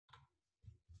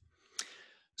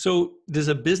So, does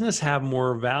a business have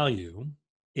more value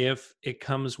if it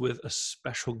comes with a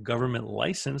special government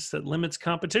license that limits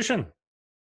competition?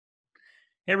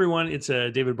 Hey everyone, it's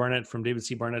David Barnett from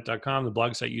davidcbarnett.com, the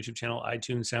blog site, YouTube channel,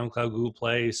 iTunes, SoundCloud, Google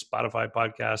Play, Spotify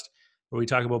podcast, where we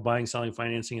talk about buying, selling,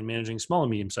 financing, and managing small and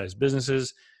medium-sized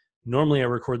businesses. Normally, I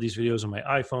record these videos on my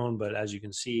iPhone, but as you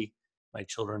can see, my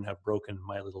children have broken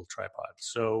my little tripod.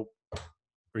 So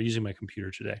we're using my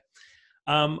computer today.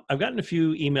 I've gotten a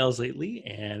few emails lately,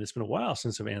 and it's been a while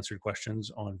since I've answered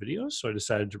questions on videos, so I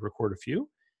decided to record a few.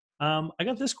 I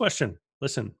got this question.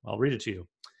 Listen, I'll read it to you.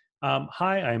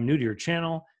 Hi, I am new to your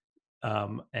channel,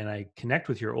 and I connect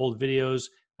with your old videos.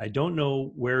 I don't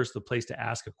know where's the place to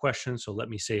ask a question, so let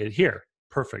me say it here.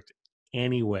 Perfect.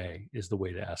 Anyway is the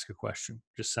way to ask a question.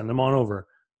 Just send them on over.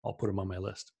 I'll put them on my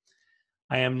list.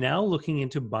 I am now looking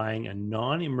into buying a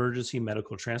non-emergency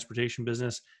medical transportation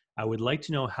business. I would like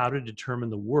to know how to determine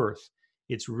the worth.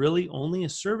 It's really only a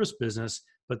service business,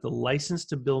 but the license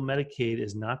to bill Medicaid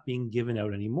is not being given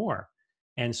out anymore.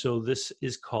 And so this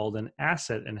is called an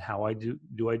asset, and how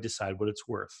do I decide what it's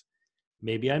worth?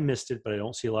 Maybe I missed it, but I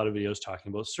don't see a lot of videos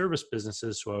talking about service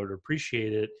businesses, so I would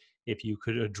appreciate it if you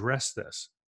could address this.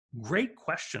 Great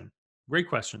question. Great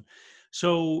question.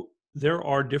 So there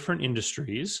are different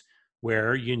industries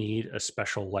where you need a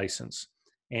special license.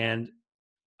 And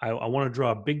I want to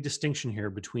draw a big distinction here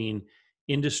between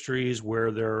industries where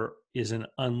there is an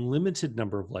unlimited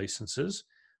number of licenses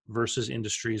versus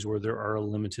industries where there are a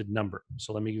limited number.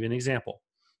 So let me give you an example.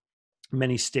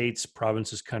 Many states,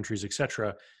 provinces, countries,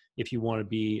 etc., if you want to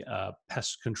be a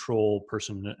pest control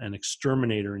person, an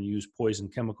exterminator, and use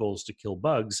poison chemicals to kill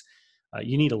bugs,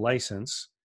 you need a license,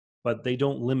 but they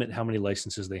don't limit how many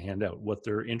licenses they hand out. What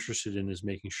they're interested in is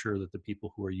making sure that the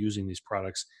people who are using these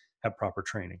products have proper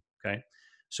training. Okay.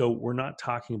 So we're not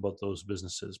talking about those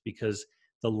businesses because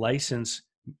the license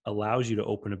allows you to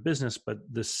open a business, but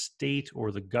the state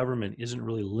or the government isn't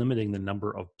really limiting the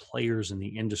number of players in the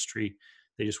industry.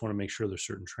 They just want to make sure there's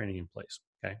certain training in place.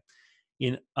 Okay.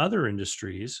 In other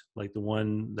industries, like the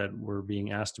one that we're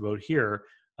being asked about here,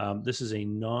 this is a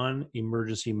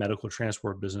non-emergency medical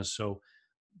transport business. So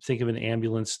think of an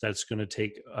ambulance that's going to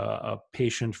take a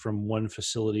patient from one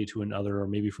facility to another, or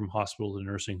maybe from hospital to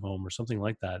nursing home or something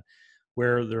like that,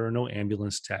 where there are no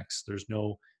ambulance techs, there's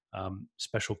no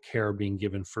special care being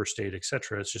given, first aid,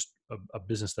 etc. It's just a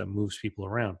business that moves people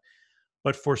around.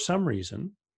 But for some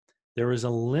reason, there is a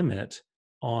limit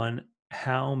on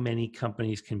how many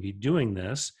companies can be doing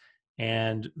this,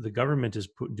 and the government is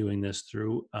doing this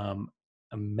through a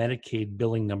Medicaid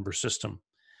billing number system.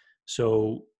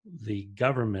 So the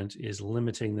government is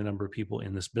limiting the number of people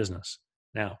in this business.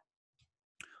 Now,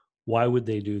 why would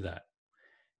they do that?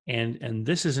 And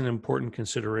this is an important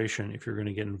consideration if you're going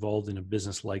to get involved in a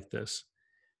business like this.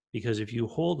 Because if you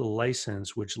hold a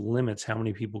license which limits how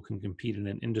many people can compete in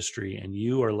an industry, and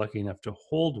you are lucky enough to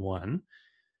hold one,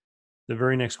 the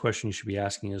very next question you should be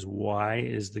asking is, why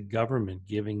is the government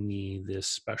giving me this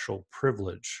special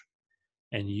privilege?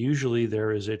 And usually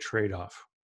there is a trade-off.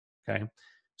 Okay.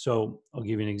 So I'll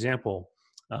give you an example.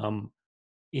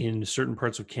 In certain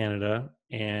parts of Canada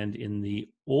and in the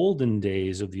olden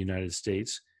days of the United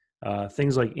States,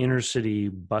 things like inner city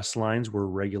bus lines were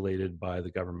regulated by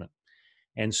the government.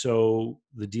 And so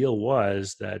the deal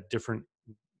was that different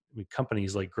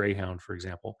companies like Greyhound, for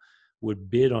example,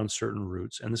 would bid on certain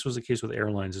routes. And this was the case with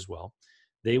airlines as well.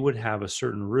 They would have a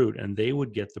certain route and they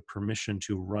would get the permission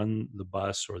to run the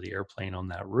bus or the airplane on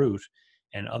that route,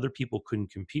 and other people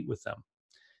couldn't compete with them.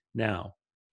 Now,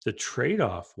 the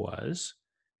trade-off was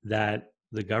that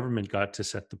the government got to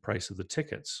set the price of the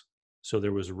tickets. So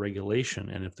there was a regulation,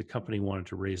 and if the company wanted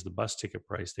to raise the bus ticket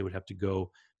price, they would have to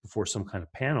go before some kind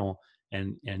of panel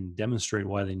and demonstrate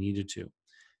why they needed to.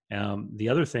 The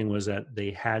other thing was that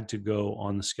they had to go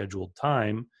on the scheduled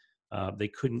time. They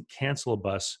couldn't cancel a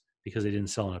bus because they didn't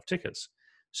sell enough tickets.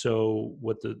 So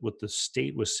what the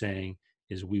state was saying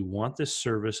is, we want this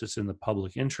service, it's in the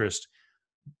public interest,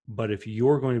 but if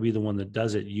you're going to be the one that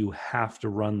does it, you have to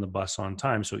run the bus on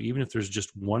time. So even if there's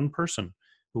just one person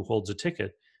who holds a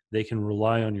ticket, they can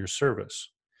rely on your service.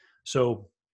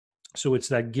 So it's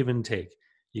that give and take.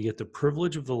 You get the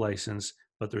privilege of the license,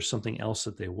 but there's something else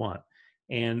that they want.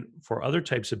 And for other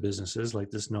types of businesses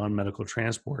like this non-medical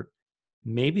transport,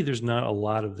 maybe there's not a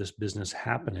lot of this business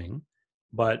happening,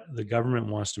 but the government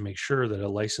wants to make sure that a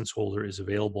license holder is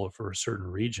available for a certain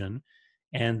region,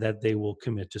 and that they will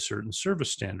commit to certain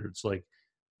service standards, like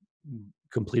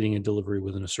completing a delivery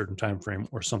within a certain time frame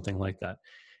or something like that.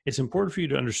 It's important for you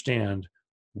to understand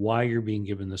why you're being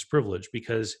given this privilege,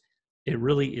 because it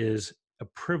really is a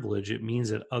privilege. It means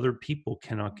that other people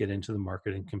cannot get into the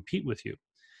market and compete with you.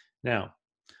 Now,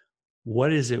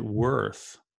 What is it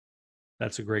worth?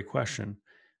 That's a great question,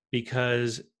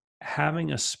 because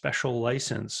having a special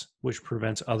license which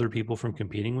prevents other people from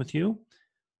competing with you,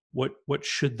 what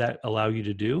should that allow you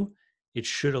to do? It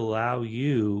should allow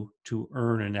you to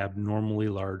earn an abnormally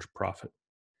large profit.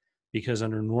 Because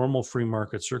under normal free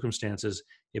market circumstances,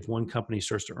 if one company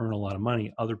starts to earn a lot of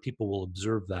money, other people will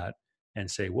observe that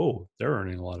and say, whoa, they're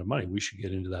earning a lot of money. We should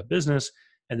get into that business.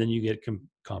 And then you get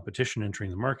competition entering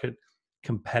the market.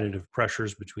 Competitive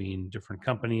pressures between different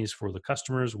companies for the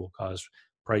customers will cause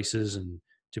prices and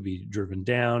to be driven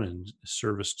down and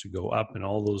service to go up, and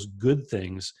all those good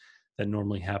things that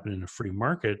normally happen in a free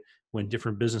market when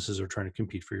different businesses are trying to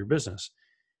compete for your business.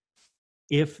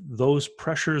 If those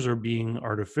pressures are being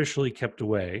artificially kept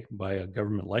away by a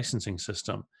government licensing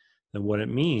system, then what it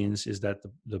means is that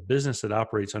the business that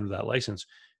operates under that license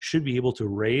should be able to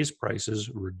raise prices,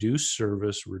 reduce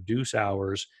service, reduce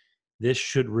hours. This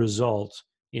should result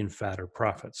in fatter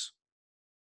profits.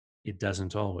 It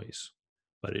doesn't always,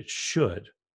 but it should,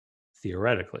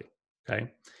 theoretically.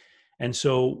 Okay. And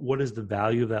so, what is the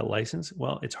value of that license?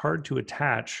 Well, it's hard to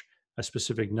attach a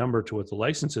specific number to what the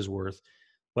license is worth.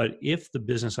 But if the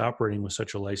business operating with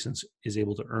such a license is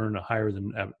able to earn a higher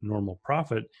than normal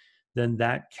profit, then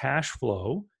that cash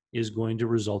flow is going to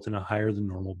result in a higher than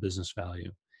normal business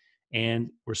value. And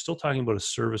we're still talking about a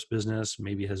service business,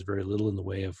 maybe it has very little in the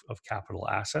way of capital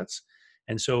assets.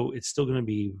 And so it's still going to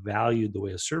be valued the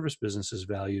way a service business is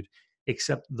valued,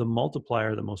 except the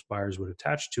multiplier that most buyers would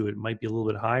attach to it might be a little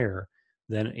bit higher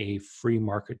than a free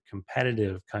market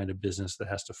competitive kind of business that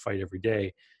has to fight every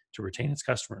day to retain its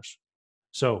customers.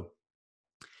 So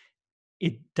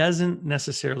it doesn't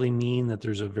necessarily mean that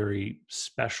there's a very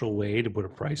special way to put a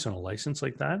price on a license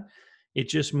like that. It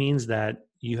just means that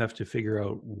you have to figure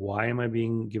out, why am I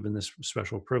being given this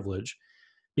special privilege?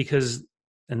 Because,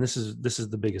 and this is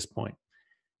the biggest point.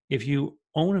 If you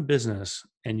own a business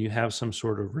and you have some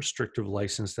sort of restrictive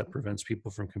license that prevents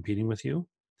people from competing with you,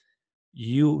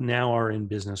 you now are in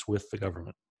business with the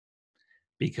government,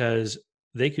 because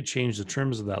they could change the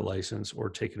terms of that license or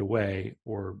take it away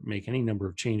or make any number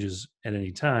of changes at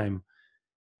any time.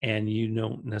 And you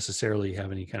don't necessarily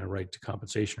have any kind of right to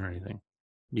compensation or anything,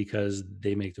 because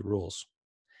they make the rules.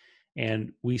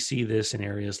 And we see this in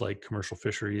areas like commercial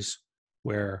fisheries,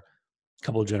 where a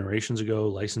couple of generations ago,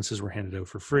 licenses were handed out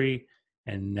for free,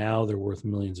 and now they're worth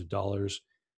millions of dollars.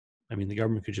 I mean, the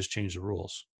government could just change the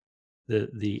rules.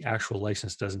 The actual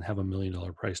license doesn't have $1 million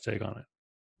price tag on it,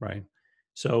 right?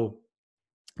 So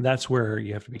that's where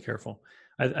you have to be careful.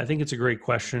 I think it's a great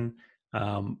question.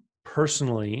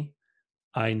 Personally,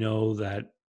 I know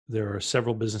that there are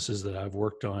several businesses that I've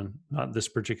worked on, not this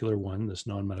particular one, this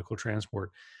non-medical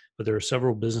transport, but there are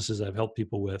several businesses I've helped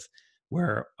people with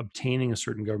where obtaining a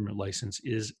certain government license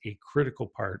is a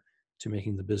critical part to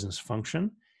making the business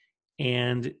function.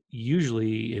 And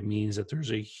usually it means that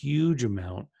there's a huge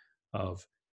amount of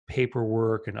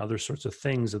paperwork and other sorts of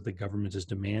things that the government is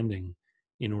demanding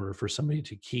in order for somebody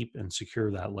to keep and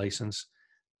secure that license.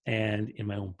 And in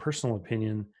my own personal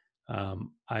opinion,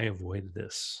 I avoid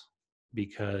this,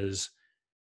 because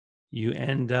you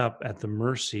end up at the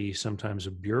mercy sometimes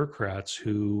of bureaucrats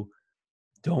who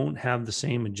don't have the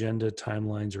same agenda,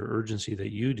 timelines, or urgency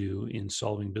that you do in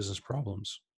solving business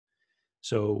problems.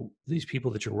 So these people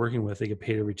that you're working with, they get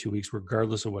paid every 2 weeks,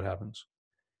 regardless of what happens.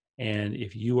 And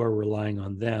if you are relying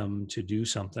on them to do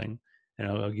something, and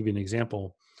I'll give you an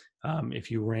example.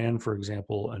 If you ran, for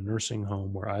example, a nursing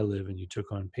home where I live, and you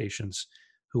took on patients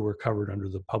who were covered under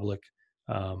the public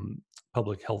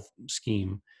health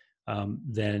scheme,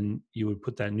 then you would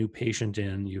put that new patient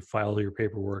in, you file your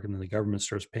paperwork, and then the government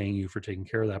starts paying you for taking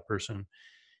care of that person.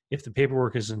 If the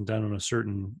paperwork isn't done in a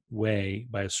certain way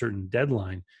by a certain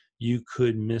deadline, you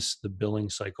could miss the billing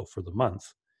cycle for the month.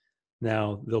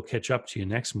 Now, they'll catch up to you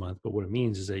next month, but what it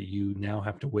means is that you now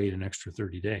have to wait an extra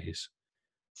 30 days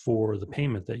for the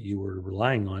payment that you were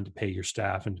relying on to pay your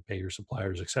staff and to pay your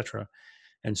suppliers, et cetera.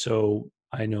 And so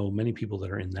I know many people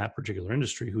that are in that particular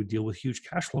industry who deal with huge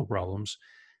cash flow problems,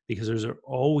 because there's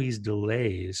always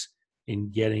delays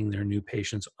in getting their new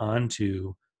patients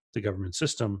onto the government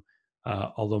system.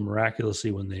 Although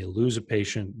miraculously, when they lose a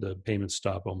patient, the payments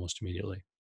stop almost immediately,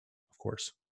 of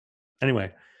course.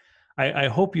 Anyway, I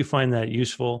hope you find that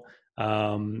useful.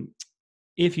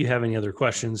 If you have any other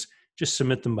questions, just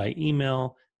submit them by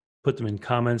email, put them in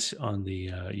comments on the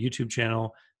YouTube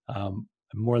channel. I'm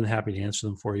more than happy to answer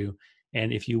them for you.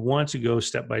 And if you want to go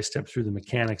step by step through the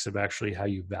mechanics of actually how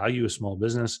you value a small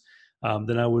business,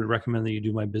 then I would recommend that you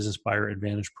do my Business Buyer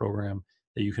Advantage program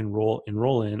that you can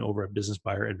enroll in over at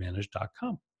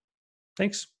businessbuyeradvantage.com.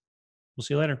 Thanks. We'll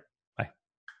see you later.